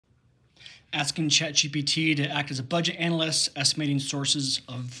asking ChatGPT to act as a budget analyst, estimating sources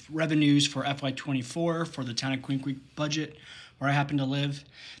of revenues for FY24 for the town of Queen Creek budget, where I happen to live.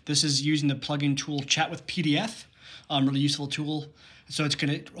 This is using the plugin tool Chat with PDF, really useful tool. So it's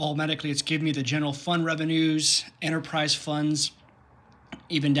going to automatically, it's giving me the general fund revenues, enterprise funds,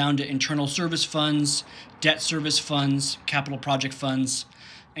 even down to internal service funds, debt service funds, capital project funds.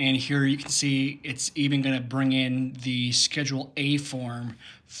 And here you can see it's even going to bring in the Schedule A form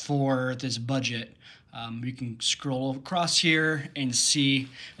for this budget. You can scroll across here and see,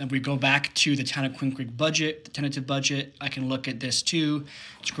 and we go back to the Town of Queen Creek budget, the tentative budget. I can look at this too,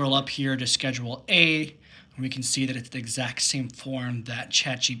 scroll up here to Schedule A, and we can see that it's the exact same form that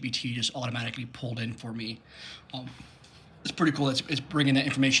ChatGPT just automatically pulled in for me. It's pretty cool. It's bringing that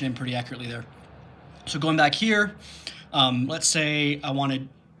information in pretty accurately there. So going back here, let's say I want to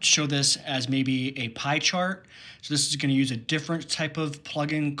show this as maybe a pie chart. So this is going to use a different type of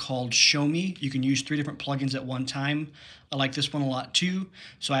plugin called ShowMe. You can use 3 different plugins at one time. I like this one a lot too.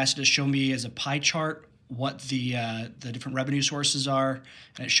 So I asked it to show me as a pie chart what the different revenue sources are,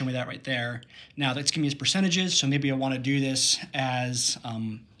 and it showed me that right there. Now that's giving me as percentages, so maybe I want to do this as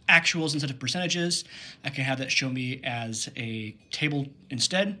actuals instead of percentages. I can have that show me as a table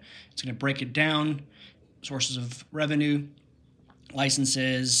instead. It's going to break it down, sources of revenue,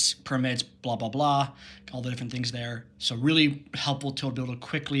 licenses, permits, blah, blah, blah, all the different things there. So really helpful to be able to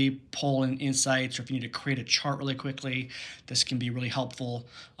quickly pull in insights, or if you need to create a chart really quickly, this can be really helpful.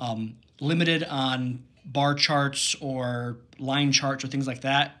 Limited on bar charts or line charts or things like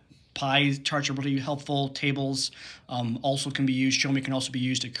that. Pie charts are really helpful. Tables also can be used. ShowMe can also be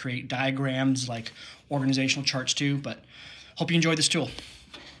used to create diagrams like organizational charts too. But hope you enjoyed this tool.